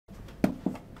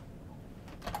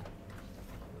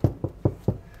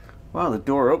Wow, the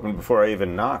door opened before I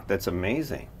even knocked. That's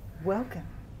amazing. Welcome.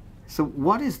 So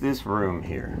what is this room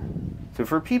here? So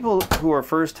for people who are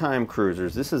first-time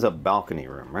cruisers, this is a balcony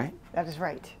room, right? That is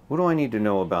right. What do I need to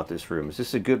know about this room? Is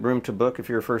this a good room to book if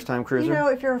you're a first-time cruiser? You know,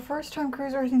 if you're a first-time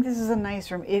cruiser, I think this is a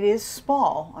nice room. It is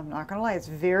small. I'm not going to lie. It's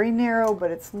very narrow, but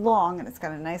it's long, and it's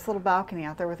got a nice little balcony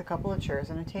out there with a couple of chairs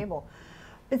and a table.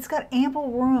 It's got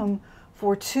ample room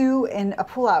for two and a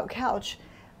pull-out couch.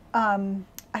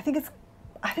 I think it's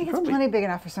plenty big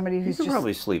enough for somebody who's you could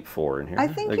probably sleep 4 in here. I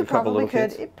think like you a couple probably little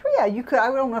could. Kids. Yeah, you could. I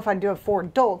don't know if I'd do it 4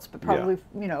 adults, but probably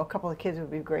you know, a couple of kids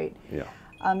would be great. Yeah.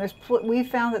 We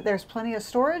found that there's plenty of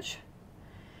storage.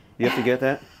 You have to get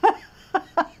that?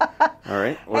 All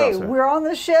right. Hey, we're on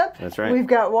the ship. That's right. We've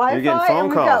got Wi-Fi. You're getting phone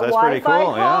and calls. We've got That's pretty Wi-Fi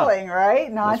cool. calling, Yeah.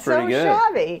 right? Not That's pretty so good.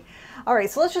 shabby. All right,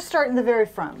 so let's just start in the very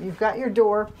front. You've got your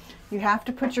door. You have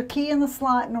to put your key in the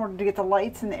slot in order to get the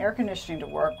lights and the air conditioning to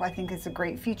work. I think it's a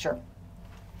great feature.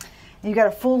 You got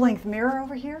a full-length mirror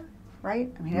over here,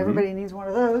 right? I mean, everybody needs one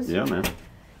of those. Yeah, man.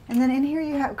 And then in here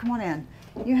you have, come on in,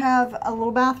 you have a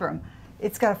little bathroom.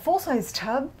 It's got a full-size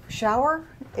tub, shower.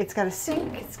 It's got a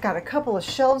sink. It's got a couple of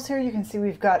shelves here. You can see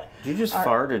we've got... Did you just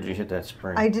fart or did you hit that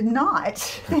spring? I did not.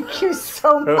 Thank you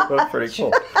so much. Pretty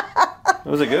cool. That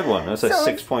was a good one. That's a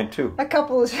 6.2. A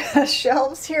couple of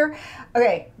shelves here.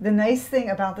 Okay, the nice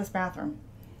thing about this bathroom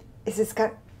is it's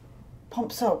got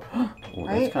pump soap. Ooh,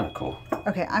 right? That's kind of cool.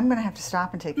 Okay, I'm going to have to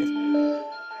stop and take this.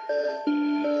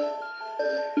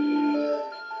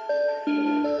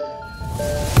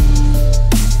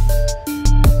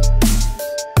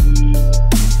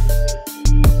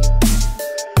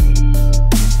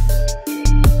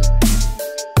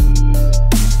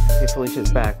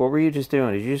 Felicia's back. What were you just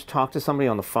doing? Did you just talk to somebody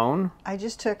on the phone? I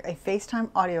just took a FaceTime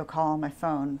audio call on my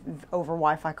phone over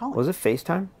Wi-Fi calling. Was it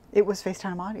FaceTime? It was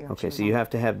FaceTime audio. Okay, so you have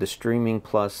to have the streaming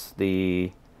plus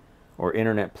the, or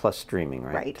internet plus streaming,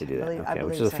 right? Right. To do that. I Okay,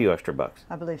 which believe is a few extra bucks.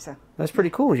 I believe so. That's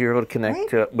pretty cool. You're able to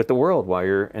connect with the world while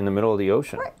you're in the middle of the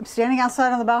ocean. Right. I'm standing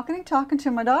outside on the balcony talking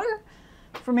to my daughter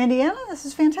from Indiana. This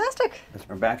is fantastic.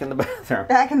 We're back in the bathroom.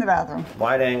 Back in the bathroom.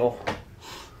 Wide angle.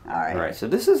 All right. All right, so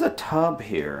this is a tub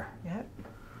here. Yep.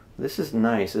 This is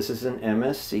nice. This is an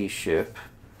MSC ship.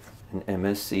 And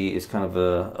MSC is kind of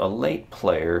a late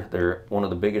player. They're one of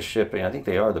the biggest shipping, I think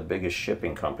they are the biggest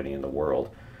shipping company in the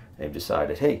world. They've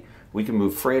decided, hey, we can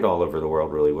move freight all over the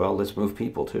world really well. Let's move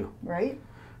people too. Right.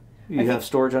 You have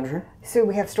storage under here? So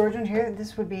we have storage under here.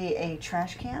 This would be a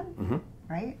trash can,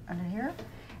 right, under here.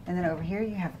 And then over here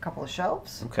you have a couple of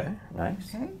shelves. Okay,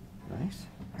 nice. Okay. Nice.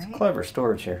 It's Right. clever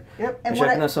storage here. Yep. And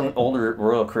checking out some older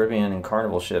Royal Caribbean and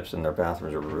Carnival ships, and their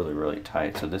bathrooms are really, really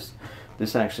tight. So this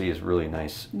actually is really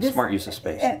nice. Smart use of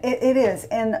space. It is.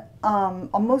 And on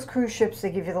most cruise ships,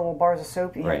 they give you the little bars of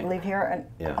soap you have to leave here.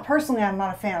 And personally, I'm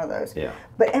not a fan of those. Yeah.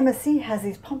 But MSC has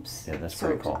these pumps. Yeah, that's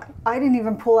pretty cool. I didn't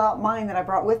even pull out mine that I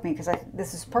brought with me because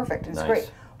this is perfect. It's great.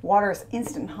 Water is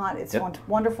instant hot. It's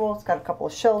wonderful. It's got a couple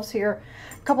of shelves here,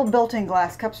 a couple of built-in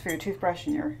glass cups for your toothbrush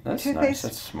and your toothpaste. Nice.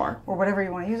 That's smart. Or whatever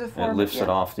you want to use it for. It lifts it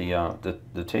off the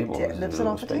table. It lifts it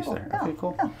off the table. There. Yeah. Okay,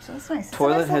 cool. Yeah, so that's nice.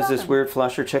 Toilet has this weird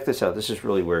flusher. Check this out. This is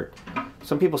really weird.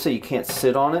 Some people say you can't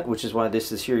sit on it, which is why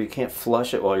this is here. You can't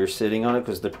flush it while you're sitting on it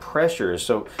because the pressure is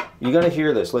so... You got to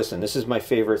hear this. Listen, this is my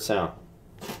favorite sound.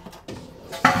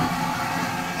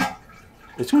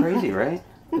 It's crazy, right?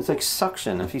 It's like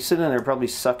suction. If you sit in there, probably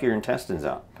suck your intestines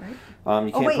out. Right.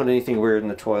 You can't put anything weird in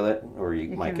the toilet, or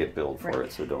you might get billed for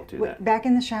it, so don't do that. Back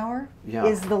in the shower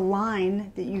is the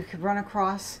line that you could run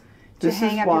across to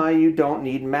hang up. This is why you don't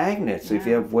need magnets. So if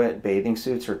you have wet bathing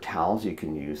suits or towels, you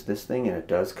can use this thing, and it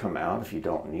does come out. If you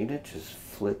don't need it, just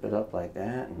flip it up like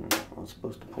that, and it's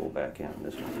supposed to pull back in.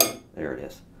 This one, there it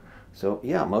is. So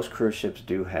yeah, most cruise ships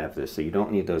do have this, so you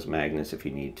don't need those magnets if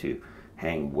you need to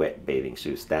hang wet bathing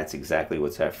suits. That's exactly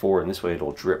what's that for, and this way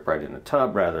it'll drip right in the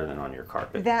tub rather than on your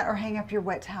carpet. That or hang up your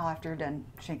wet towel after you're done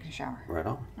taking a shower. Right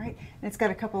on. Right, and it's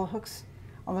got a couple of hooks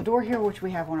on the door here, which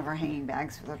we have one of our hanging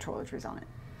bags with our toiletries on it.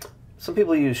 Some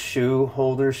people use shoe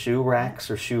holders, shoe racks,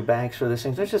 or shoe bags for this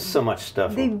thing. There's just so much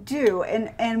stuff. They do,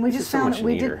 and we just found that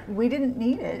we didn't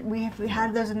need it. We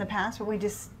had those in the past, but we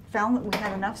just found that we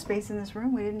had enough space in this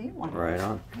room. We didn't need one. Right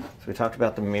on. So we talked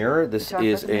about the mirror. This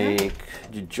is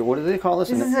what do they call this?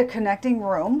 This is a connecting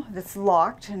room that's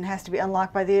locked and has to be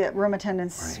unlocked by the room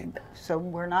attendants. Right. So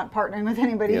we're not partnering with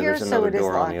anybody here, so it is locked. There's another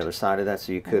door on the locked. other side of that,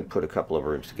 so you could put a couple of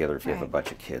rooms together if you have a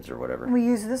bunch of kids or whatever. We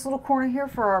use this little corner here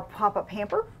for our pop-up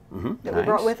hamper that we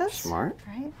brought with us. Smart.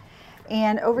 Right.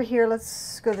 And over here,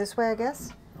 let's go this way, I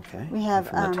guess. Okay. We have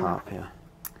from the top,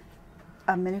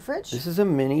 a mini fridge. This is a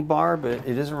mini bar, but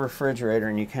it is a refrigerator,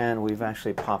 and we've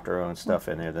actually popped our own stuff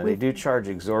in there. Then they do charge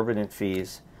exorbitant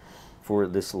fees for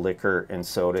this liquor and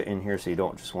soda in here, so you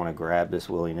don't just want to grab this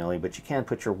willy-nilly, but you can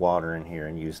put your water in here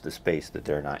and use the space that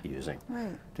they're not using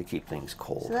to keep things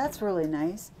cold. So that's really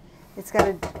nice. It's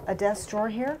got a desk drawer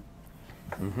here.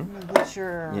 Get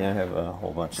your, yeah, I have a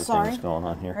whole bunch of things going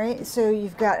on here. Right, so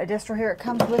you've got a desk drawer here. It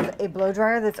comes with a blow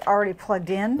dryer that's already plugged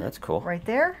in. That's cool. Right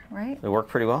there, right? It worked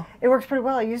pretty well? It works pretty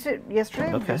well. I used it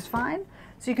yesterday. It was fine.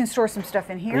 So you can store some stuff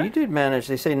in here. Well, you did manage,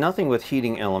 they say nothing with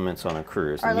heating elements on a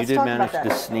cruise. And you did manage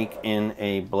to sneak in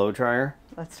a blow dryer.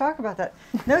 Let's talk about that.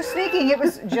 No sneaking. It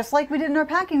was just like we did in our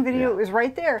packing video. It was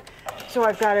right there. So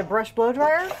I've got a brush blow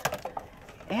dryer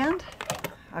and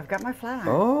I've got my flat iron.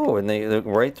 Oh, and they look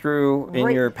right through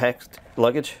in your packed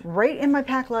luggage? Right in my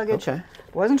packed luggage. Okay.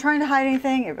 Wasn't trying to hide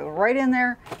anything. It was right in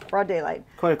there, broad daylight.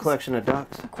 Quite a collection of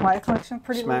ducks. Quite a collection of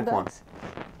pretty little ducks.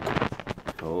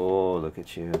 Oh, look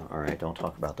at you. All right, don't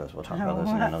talk about those. We'll talk about those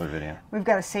in another video. We've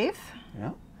got a safe. Yeah.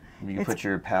 You can put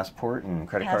your passport and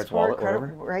credit cards, wallet,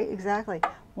 whatever. Right, exactly.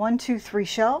 1, 2, 3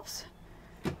 shelves.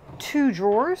 2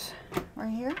 drawers right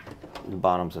here. The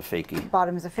bottom's a fakie.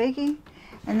 Bottom is a fakie.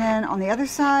 And then on the other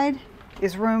side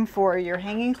is room for your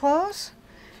hanging clothes.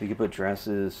 So you can put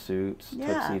dresses, suits,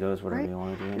 tuxedos, whatever you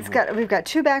want to do. We've got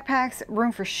 2 backpacks,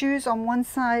 room for shoes on one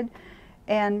side,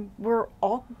 and we're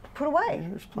all put away.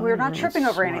 We're not tripping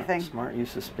over anything. Smart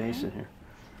use of space in here.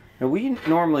 Now we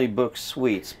normally book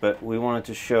suites, but we wanted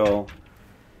to show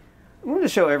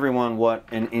everyone what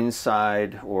an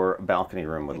inside or balcony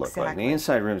room would look like. The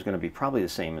inside room is going to be probably the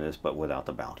same as this, but without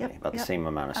the balcony, about the same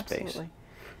amount of space.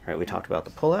 All right, we talked about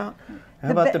the pullout. How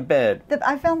about the bed?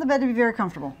 I found the bed to be very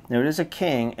comfortable. Now it is a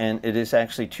king, and it is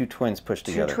actually 2 twins pushed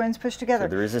together. 2 twins pushed together. So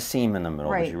there is a seam in the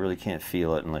middle, but you really can't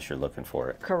feel it unless you're looking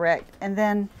for it. Correct. And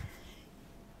then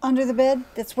under the bed,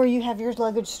 that's where you have your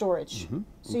luggage storage.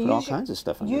 So you put all kinds of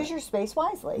stuff under Use your space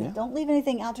wisely. Don't leave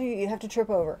anything out to you have to trip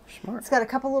over. Smart. It's got a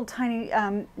couple little tiny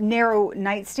narrow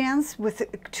nightstands with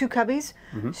 2 cubbies,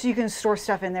 so you can store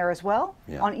stuff in there as well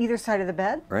on either side of the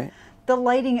bed. Right. The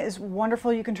lighting is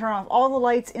wonderful. You can turn off all the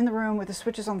lights in the room with the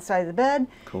switches on the side of the bed.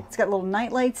 Cool. It's got little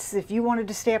night lights. If you wanted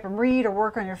to stay up and read or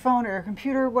work on your phone or your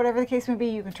computer, whatever the case may be,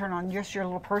 you can turn on just your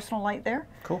little personal light there.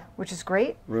 Cool. Which is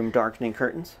great. Room darkening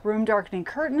curtains. Room darkening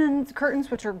curtains,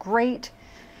 which are great.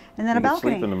 And then a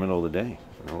balcony. You can sleep in the middle of the day.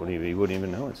 You wouldn't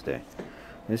even know it's day.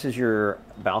 This is your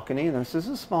balcony. This is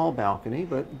a small balcony,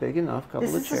 but big enough. Couple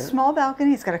of chairs. This is a small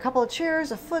balcony. It's got a couple of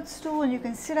chairs, a footstool, and you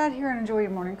can sit out here and enjoy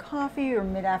your morning coffee or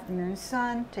mid-afternoon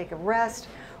sun, take a rest,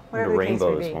 whatever the case may be. The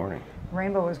rainbow this morning.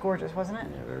 Rainbow was gorgeous, wasn't it?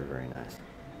 Yeah, very, very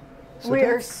nice. We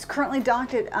are currently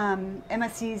docked at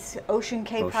MSC's Ocean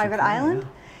Cay Private Island,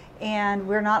 and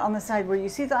we're not on the side where you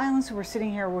see the island, so we're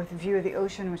sitting here with a view of the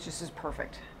ocean, which just is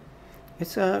perfect.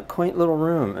 It's a quaint little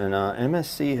room, and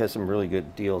MSC has some really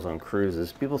good deals on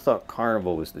cruises. People thought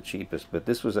Carnival was the cheapest, but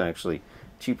this was actually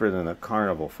cheaper than the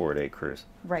Carnival 4-day cruise.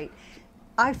 Right.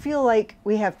 I feel like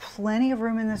we have plenty of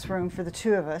room in this room for the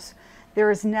 2 of us. There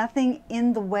is nothing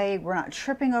in the way. We're not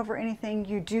tripping over anything.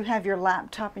 You do have your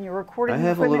laptop and your recording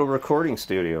equipment. I have a little recording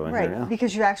studio in here now. Right,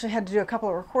 because you actually had to do a couple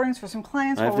of recordings for some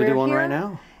clients. I have to do one right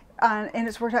now. And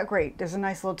it's worked out great. There's a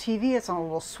nice little TV. It's on a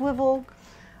little swivel.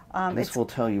 This will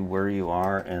tell you where you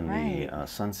are in the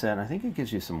sunset. I think it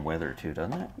gives you some weather too,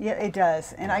 doesn't it? Yeah, it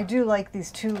does. And I do like these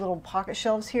 2 little pocket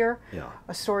shelves here. Yeah.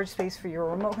 A storage space for your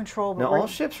remote control. Now, all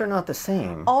ships are not the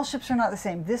same. All ships are not the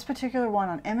same. This particular one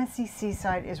on MSC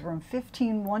Seaside is room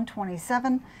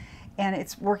 15127, and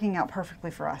it's working out perfectly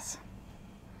for us.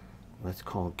 Let's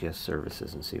call guest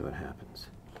services and see what happens.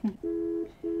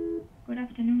 Good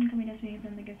afternoon, Camila Suite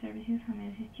from the guest services. How may I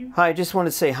assist you? Hi, I just wanted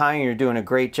to say hi, and you're doing a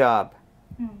great job.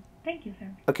 Thank you, sir.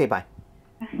 Okay, bye.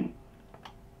 Okay,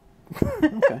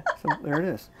 so there it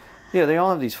is. Yeah, they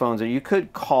all have these phones. You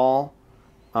could call,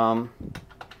 home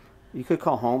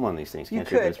on these things, can't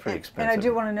you? But it's pretty expensive. And I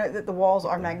do want to note that the walls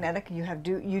are magnetic.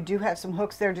 You do have some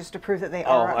hooks there just to prove that they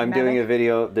are magnetic. I'm doing a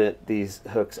video that these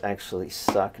hooks actually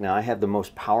suck. Now, I have the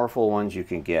most powerful ones you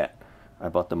can get. I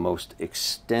bought the most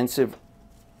extensive,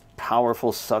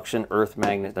 powerful suction earth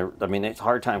magnet. I mean, it's a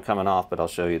hard time coming off, but I'll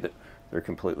show you that they're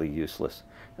completely useless.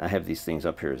 I have these things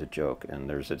up here as a joke, and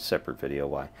there's a separate video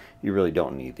why you really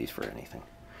don't need these for anything.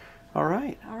 All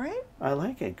right. All right. I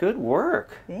like it. Good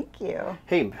work. Thank you.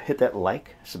 Hey, hit that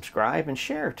like, subscribe, and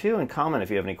share, too, and comment if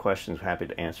you have any questions. We're happy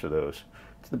to answer those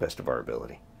to the best of our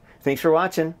ability. Thanks for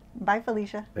watching. Bye,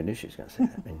 Felicia. I knew she was going to say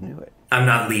that. I knew it. I'm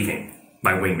not leaving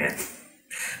my wingman.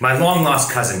 My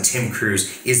long-lost cousin, Tim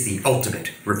Cruise, is the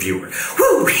ultimate reviewer.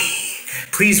 Woo!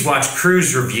 Please watch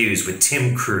Cruise Reviews with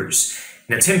Tim Cruise.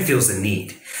 Now, Tim feels the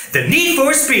need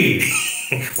for speed.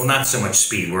 Well, not so much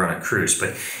speed, we're on a cruise,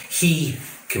 but he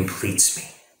completes me.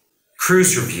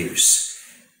 Cruise Reviews.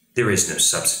 There is no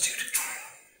substitute.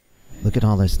 Look at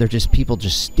all this. They're just people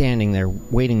just standing there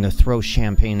waiting to throw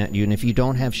champagne at you. And if you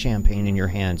don't have champagne in your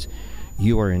hands,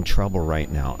 you are in trouble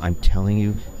right now. I'm telling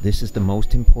you, this is the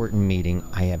most important meeting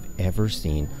I have ever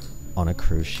seen on a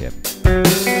cruise ship.